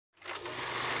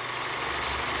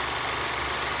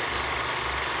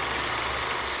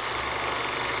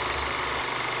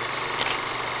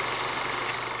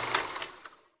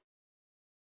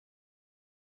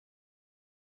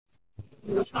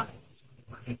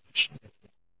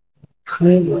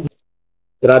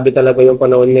Grabe talaga yung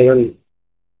panahon ngayon.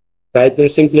 Kahit yung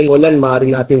simpleng ulan,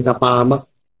 maaaring natin kapahamak.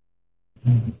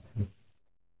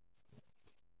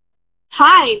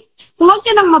 Hi! Huwag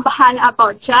ka nang mabahala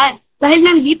about dyan, dahil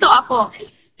nandito ako.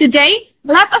 Today,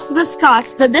 let us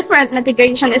discuss the different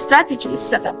mitigation strategies,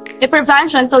 the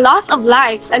prevention to loss of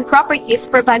lives and properties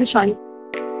prevention.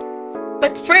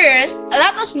 But first,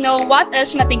 let us know what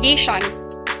is mitigation.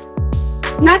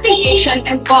 Mitigation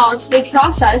involves the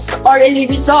process or the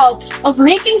result of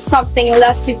making something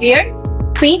less severe,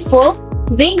 painful,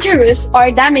 dangerous,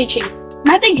 or damaging.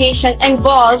 Mitigation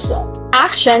involves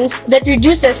actions that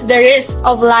reduces the risk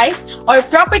of life or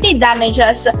property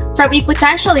damages from a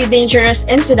potentially dangerous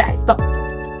incident.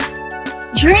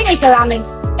 During a calamity,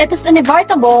 it is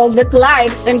inevitable that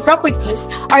lives and properties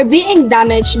are being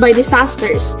damaged by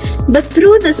disasters. But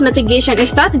through these mitigation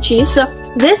strategies,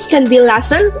 this can be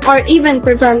lessened or even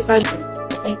prevented.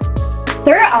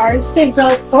 There are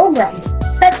several programs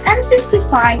that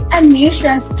intensify a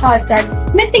nation's hazard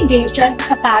mitigation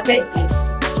capabilities.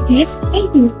 These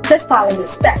include the following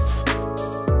steps.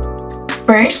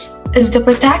 First is the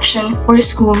protection for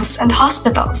schools and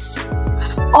hospitals.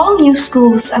 All new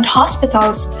schools and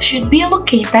hospitals should be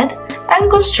located and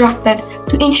constructed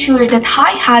to ensure that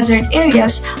high-hazard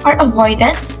areas are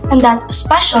avoided and that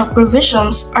special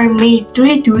provisions are made to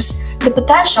reduce the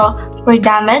potential for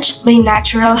damage by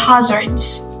natural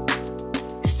hazards.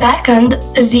 Second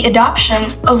is the adoption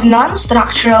of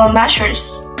non-structural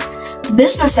measures.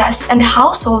 Businesses and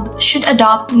households should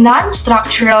adopt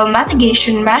non-structural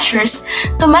mitigation measures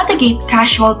to mitigate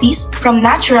casualties from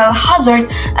natural hazard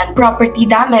and property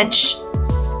damage.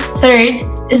 Third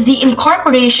is the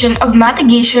incorporation of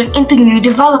mitigation into new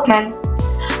development.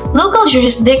 Local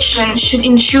jurisdictions should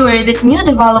ensure that new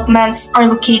developments are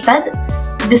located,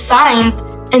 designed,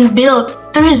 and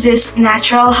built to resist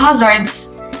natural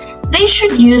hazards. They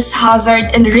should use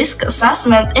hazard and risk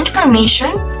assessment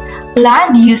information,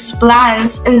 land use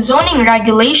plans, and zoning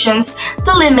regulations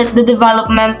to limit the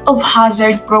development of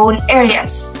hazard-prone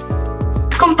areas.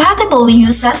 Compatible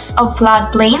uses of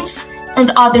floodplains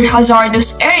and other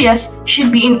hazardous areas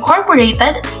should be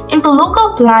incorporated into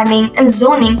local planning and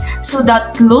zoning so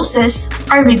that losses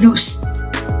are reduced.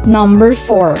 Number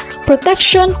 4.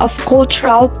 Protection of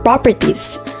cultural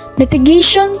properties.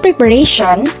 Mitigation,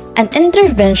 preparation, and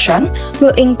intervention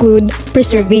will include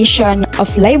preservation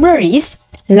of libraries,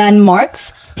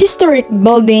 landmarks, historic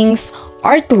buildings,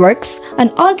 artworks,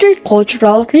 and other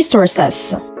cultural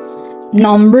resources.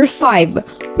 Number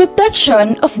 5.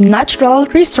 Protection of natural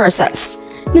resources.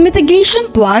 The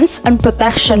mitigation plans and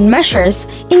protection measures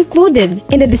included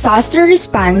in the disaster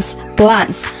response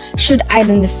plans should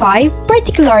identify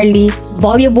particularly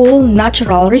valuable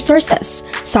natural resources,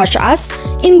 such as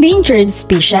endangered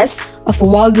species of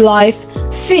wildlife,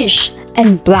 fish,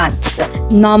 and plants.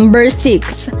 Number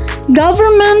 6.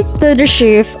 Government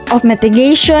leadership of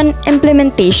mitigation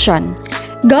implementation.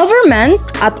 Government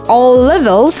at all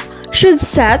levels should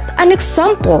set an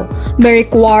example by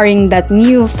requiring that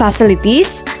new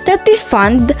facilities that we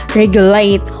fund,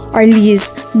 regulate, or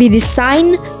lease be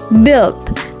designed, built,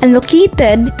 and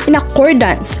located in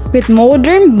accordance with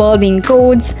modern building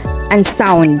codes and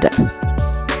sound.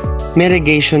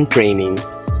 Mitigation training.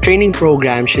 Training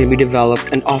programs should be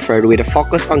developed and offered with a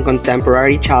focus on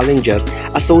contemporary challenges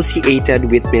associated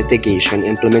with mitigation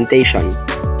implementation.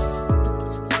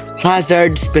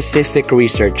 Hazard-specific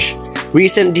research.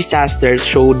 Recent disasters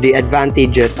showed the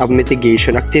advantages of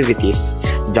mitigation activities,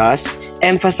 thus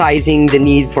emphasizing the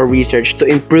need for research to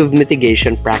improve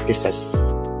mitigation practices.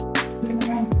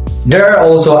 There are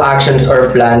also actions or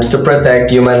plans to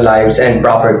protect human lives and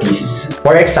properties.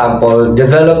 For example,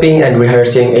 developing and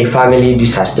rehearsing a family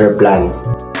disaster plan.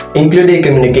 Include a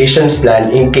communications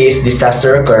plan in case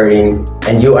disaster occurring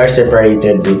and you are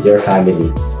separated with your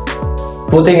family.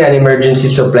 Putting an emergency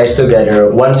supplies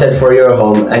together, one set for your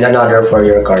home and another for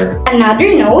your car.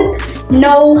 Another note,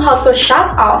 know how to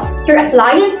shut off your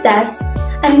appliances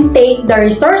and take the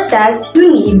resources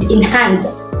you need in hand.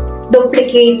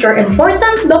 Duplicate your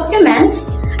important documents,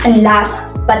 and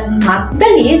last but not the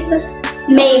least,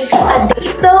 make a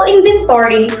detailed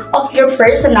inventory of your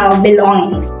personal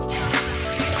belongings.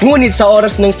 Ngunit sa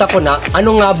oras ng sakuna,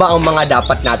 ano nga ba ang mga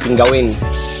dapat nating gawin?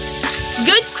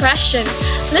 Good question.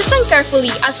 Listen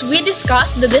carefully as we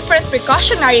discuss the different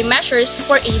precautionary measures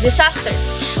for a disaster.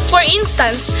 For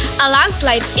instance, a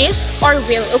landslide is or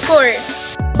will occur.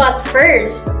 But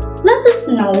first, let us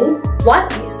know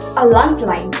what is a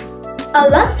landslide. A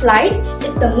landslide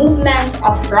is the movement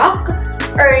of rock,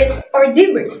 earth, or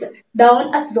debris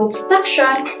down a slope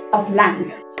section of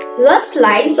land.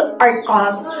 Landslides are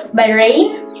caused by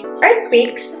rain,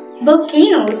 earthquakes,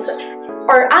 volcanoes,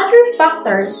 or other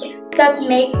factors that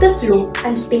make the slope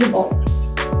unstable.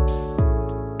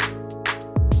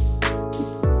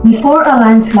 Before a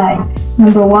landslide,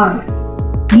 number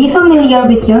 1. Be familiar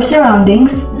with your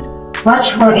surroundings.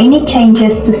 Watch for any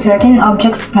changes to certain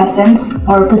objects' presence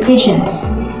or positions.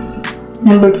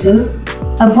 Number 2.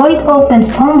 Avoid open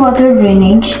stormwater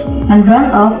drainage and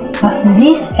runoff, as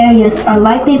these areas are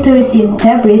likely to receive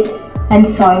debris and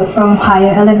soil from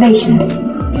higher elevations,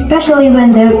 especially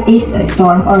when there is a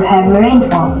storm or heavy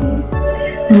rainfall.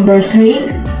 Number 3.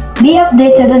 Be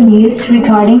updated on news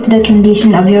regarding to the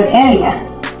condition of your area.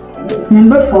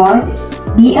 Number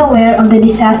 4. Be aware of the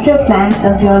disaster plans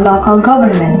of your local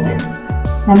government.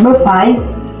 Number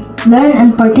 5. Learn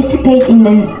and participate in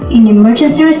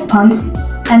emergency response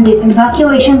and the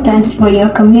evacuation plans for your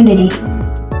community.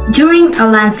 During a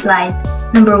landslide,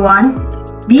 number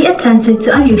 1. Be attentive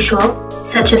to unusual,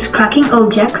 such as cracking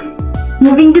objects,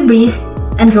 moving debris,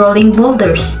 and rolling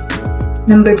boulders.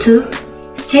 Number 2.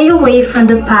 Stay away from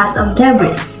the path of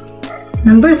debris.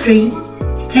 Number 3.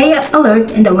 Stay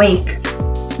alert and awake.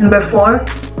 Number 4.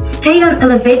 Stay on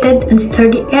elevated and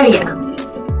sturdy area.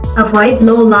 Avoid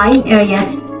low-lying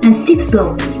areas and steep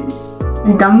slopes.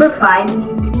 And number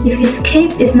 5. If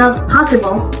escape is not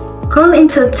possible, crawl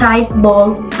into a tight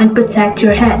ball and protect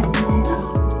your head.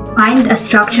 Find a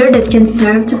structure that can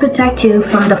serve to protect you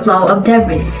from the flow of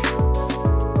debris.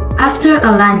 After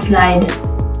a landslide,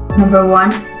 number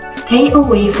 1. Stay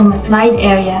away from a slide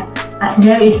area, as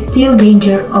there is still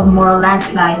danger of more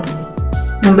landslides.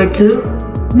 Number 2.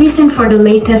 Listen for the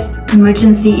latest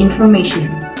emergency information.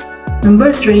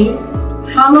 Number 3.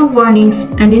 Follow warnings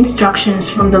and instructions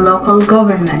from the local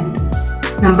government.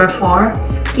 Number 4.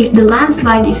 If the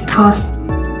landslide is caused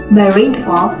by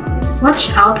rainfall,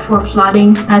 watch out for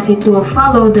flooding, as it will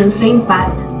follow the same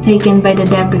path taken by the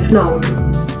debris flow.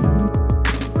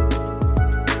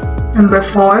 Number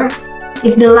 4.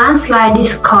 If the landslide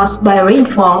is caused by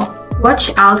rainfall,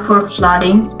 watch out for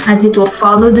flooding, as it will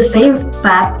follow the same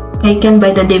path taken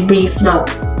by the debris flow.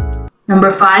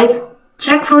 Number 5.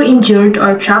 Check for injured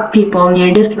or trapped people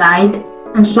near the slide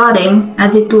and flooding,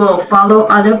 as it will follow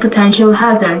other potential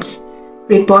hazards.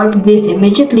 Report this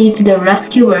immediately to the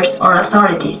rescuers or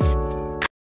authorities.